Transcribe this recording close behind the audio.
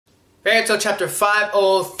Fairy Tail chapter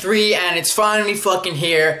 503, and it's finally fucking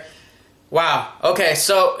here. Wow. Okay,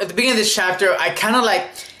 so at the beginning of this chapter, I kind of like,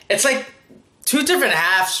 it's like two different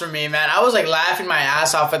halves for me, man. I was like laughing my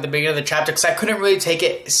ass off at the beginning of the chapter because I couldn't really take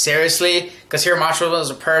it seriously because Hiromacho was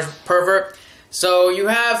a pervert. So you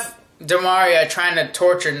have Demaria trying to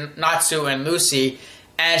torture Natsu and Lucy,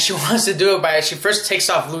 and she wants to do it by, she first takes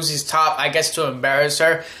off Lucy's top, I guess to embarrass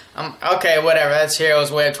her. Okay, whatever, that's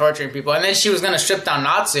Hiro's way of torturing people. And then she was going to strip down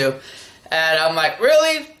Natsu, and I'm like,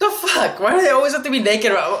 really? The fuck? Why do they always have to be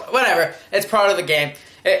naked? Whatever, it's part of the game.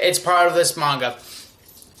 It's part of this manga.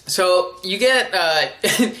 So you get,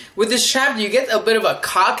 with this chapter, you get a bit of a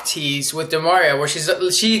cock tease with Demaria, where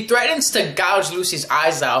she threatens to gouge Lucy's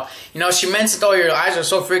eyes out. You know, she mentions, oh, your eyes are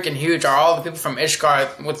so freaking huge. Are all the people from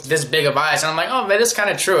Ishgar with this big of eyes? And I'm like, oh, that is kind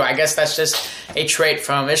of true. I guess that's just a trait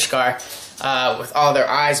from Ishgar, with all their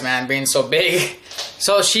eyes, man, being so big.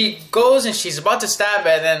 So she goes and she's about to stab it,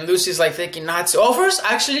 and then Lucy's like thinking not to. Oh, first,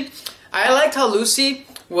 actually, I liked how Lucy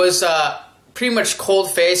was, pretty much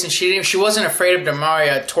cold-faced, and she wasn't afraid of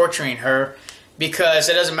Demaria torturing her, because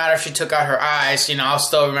it doesn't matter if she took out her eyes, you know, I'll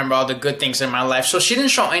still remember all the good things in my life. So she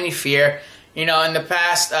didn't show any fear. You know, in the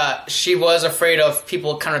past, she was afraid of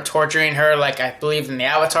people kind of torturing her, like I believe in the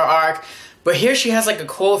Avatar arc. But here she has like a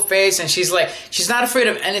cold face, and she's not afraid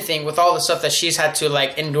of anything with all the stuff that she's had to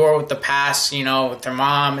like endure with the past, you know, with her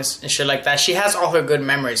mom and shit like that. She has all her good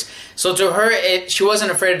memories. So to her, she wasn't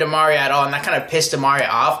afraid of Demaria at all, and that kind of pissed Demaria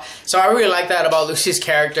off. So I really like that about Lucy's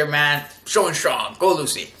character, man. Showing strong. Go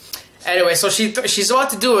Lucy. Anyway, so she's about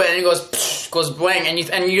to do it, and it goes bling,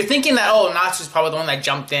 and you're thinking that, oh, Natsu's probably the one that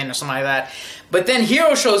jumped in or something like that. But then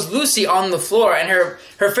Hiro shows Lucy on the floor, and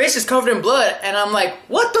her face is covered in blood, and I'm like,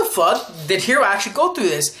 what the fuck? Did Hiro actually go through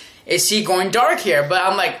this? Is he going dark here? But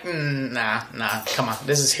I'm like, nah, come on,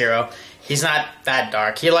 this is Hiro. He's not that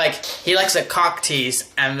dark. He likes a cock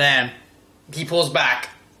tease, and then he pulls back,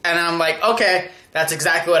 and I'm like, okay, that's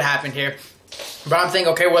exactly what happened here. But I'm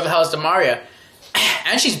thinking, okay, where the hell is Demaria?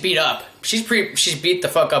 And she's beat up. She's beat the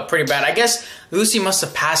fuck up pretty bad. I guess Lucy must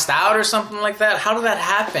have passed out or something like that. How did that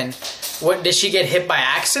happen? What, did she get hit by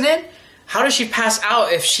accident? How did she pass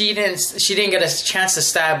out if she didn't get a chance to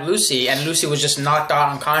stab Lucy, and Lucy was just knocked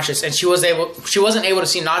out unconscious, and she wasn't able to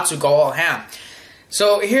see Natsu go all ham?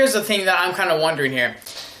 So here's the thing that I'm kind of wondering here.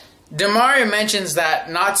 Demaria mentions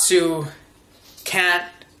that Natsu can't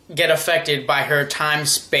get affected by her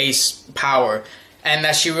time-space power, and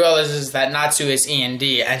that she realizes that Natsu is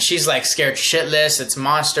E&D, and she's like scared shitless, it's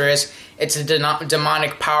monstrous, it's a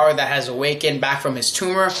demonic power that has awakened back from his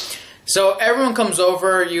tumor. So everyone comes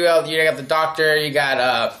over, you got the doctor, you got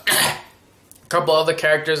a couple other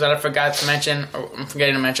characters that I forgot to mention, or I'm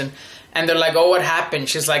forgetting to mention, and they're like, oh, what happened?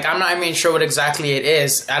 She's like, I'm not even sure what exactly it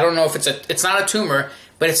is. I don't know if it's not a tumor,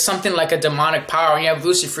 but it's something like a demonic power, and you have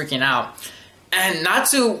Lucy freaking out. And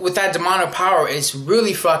Natsu, with that demonic power, is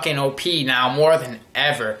really fucking OP now, more than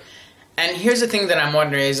ever. And here's the thing that I'm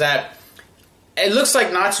wondering is that it looks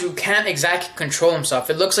like Natsu can't exactly control himself.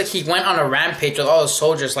 It looks like he went on a rampage with all the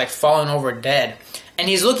soldiers, like, falling over dead. And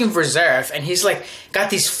he's looking for Zeref, and he's, like, got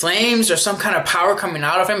these flames or some kind of power coming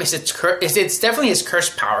out of him. It's definitely his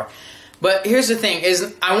cursed power. But here's the thing,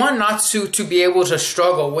 is I want Natsu to be able to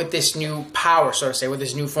struggle with this new power, so to say, with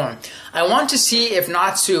this new form. I want to see if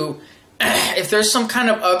Natsu, if there's some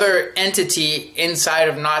kind of other entity inside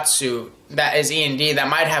of Natsu that is E&D that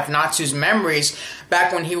might have Natsu's memories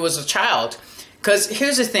back when he was a child. Because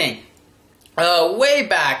here's the thing, way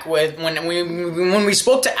back when we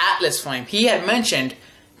spoke to Atlas Flame, he had mentioned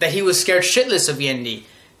that he was scared shitless of E&D.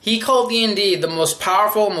 He called E&D the most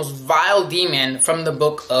powerful, most vile demon from the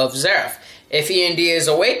book of Zeref. If E&D is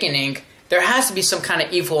awakening, there has to be some kind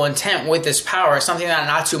of evil intent with this power, something that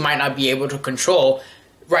Natsu might not be able to control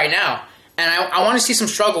right now. And I want to see some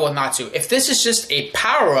struggle with Natsu. If this is just a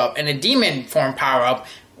power-up and a demon form power-up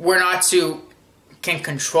where Natsu can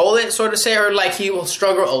control it, so to say, or like he will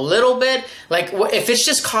struggle a little bit, like if it's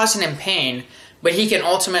just causing him pain, but he can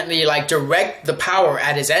ultimately like direct the power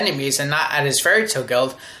at his enemies and not at his Fairy Tail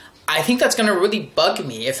Guild, I think that's going to really bug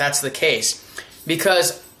me if that's the case.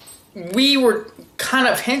 Because we were kind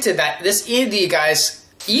of hinted that this E&D guy's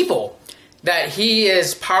evil, that he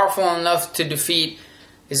is powerful enough to defeat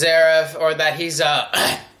Zeref, or that he's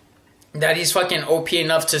fucking OP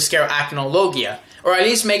enough to scare Acnologia, or at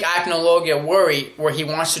least make Acnologia worry where he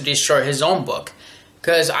wants to destroy his own book.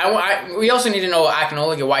 Because we also need to know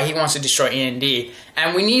Acnologia, why he wants to destroy E&D,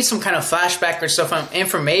 and we need some kind of flashback or some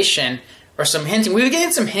information or some hinting. We were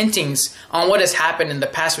getting some hintings on what has happened in the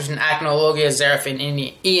past between Acnologia, Zeref, and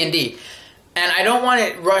E&D, and I don't want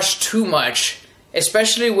it rushed too much,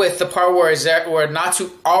 especially with the part where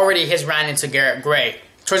Natsu already has ran into Garrett Gray.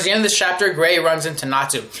 towards the end of this chapter, Gray runs into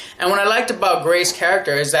Natsu. And what I liked about Gray's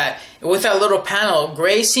character is that with that little panel,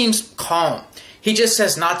 Gray seems calm. He just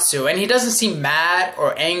says Natsu, and he doesn't seem mad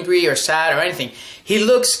or angry or sad or anything. He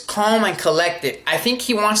looks calm and collected. I think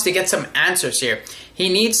he wants to get some answers here. He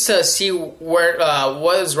needs to see where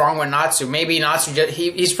what is wrong with Natsu. Maybe Natsu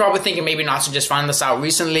he's probably thinking maybe Natsu just found this out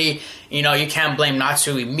recently. You know, you can't blame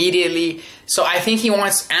Natsu immediately. So I think he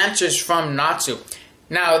wants answers from Natsu.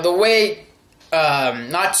 Now, the way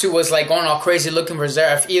Natsu was like going all crazy looking for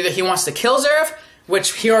Zeref, either he wants to kill Zeref,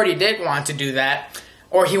 which he already did want to do that,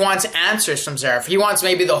 or he wants answers from Zeref. He wants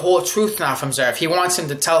maybe the whole truth now from Zeref. He wants him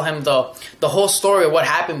to tell him the whole story of what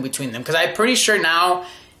happened between them. Because I'm pretty sure now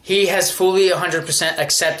he has fully 100%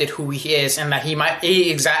 accepted who he is, and that he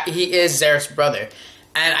is Zeref's brother.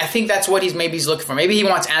 And I think that's what he's looking for. Maybe he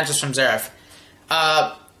wants answers from Zeref.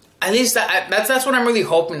 At least that's what I'm really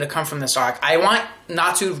hoping to come from this arc. I want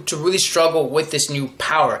Natsu to really struggle with this new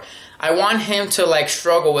power. I want him to like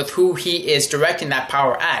struggle with who he is directing that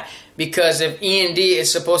power at. Because if E&D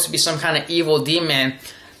is supposed to be some kind of evil demon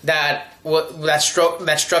that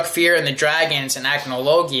struck fear in the dragons and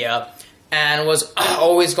Acnologia and was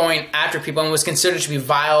always going after people and was considered to be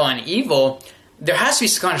vile and evil, there has to be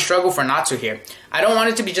some kind of struggle for Natsu here. I don't want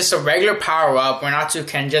it to be just a regular power-up where Natsu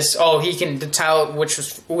can just, he can tell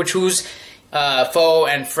who's foe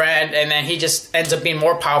and friend, and then he just ends up being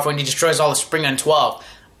more powerful and he destroys all the Spring on 12.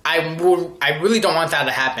 I really don't want that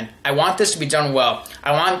to happen. I want this to be done well.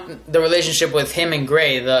 I want the relationship with him and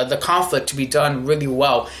Gray, the conflict, to be done really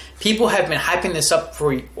well. People have been hyping this up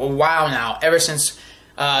for a while now, ever since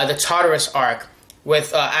the Tartarus arc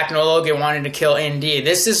with Acnologia wanting to kill E&D.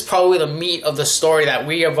 This is probably the meat of the story that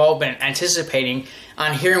we have all been anticipating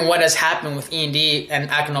on hearing what has happened with E&D and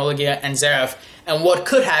Acnologia and Zeref, and what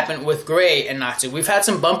could happen with Gray and Natsu. We've had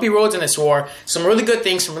some bumpy roads in this war, some really good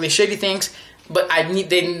things, some really shitty things, but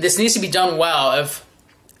this needs to be done well. If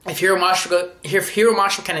Hero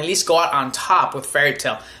Mashal can at least go out on top with Fairy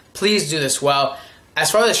Tail, please do this well. As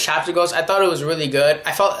far as this chapter goes, I thought it was really good.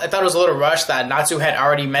 I thought it was a little rushed that Natsu had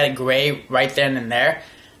already met Gray right then and there.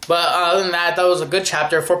 But other than that, I thought it was a good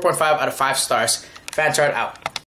chapter. 4.5 out of 5 stars. Fanchart out.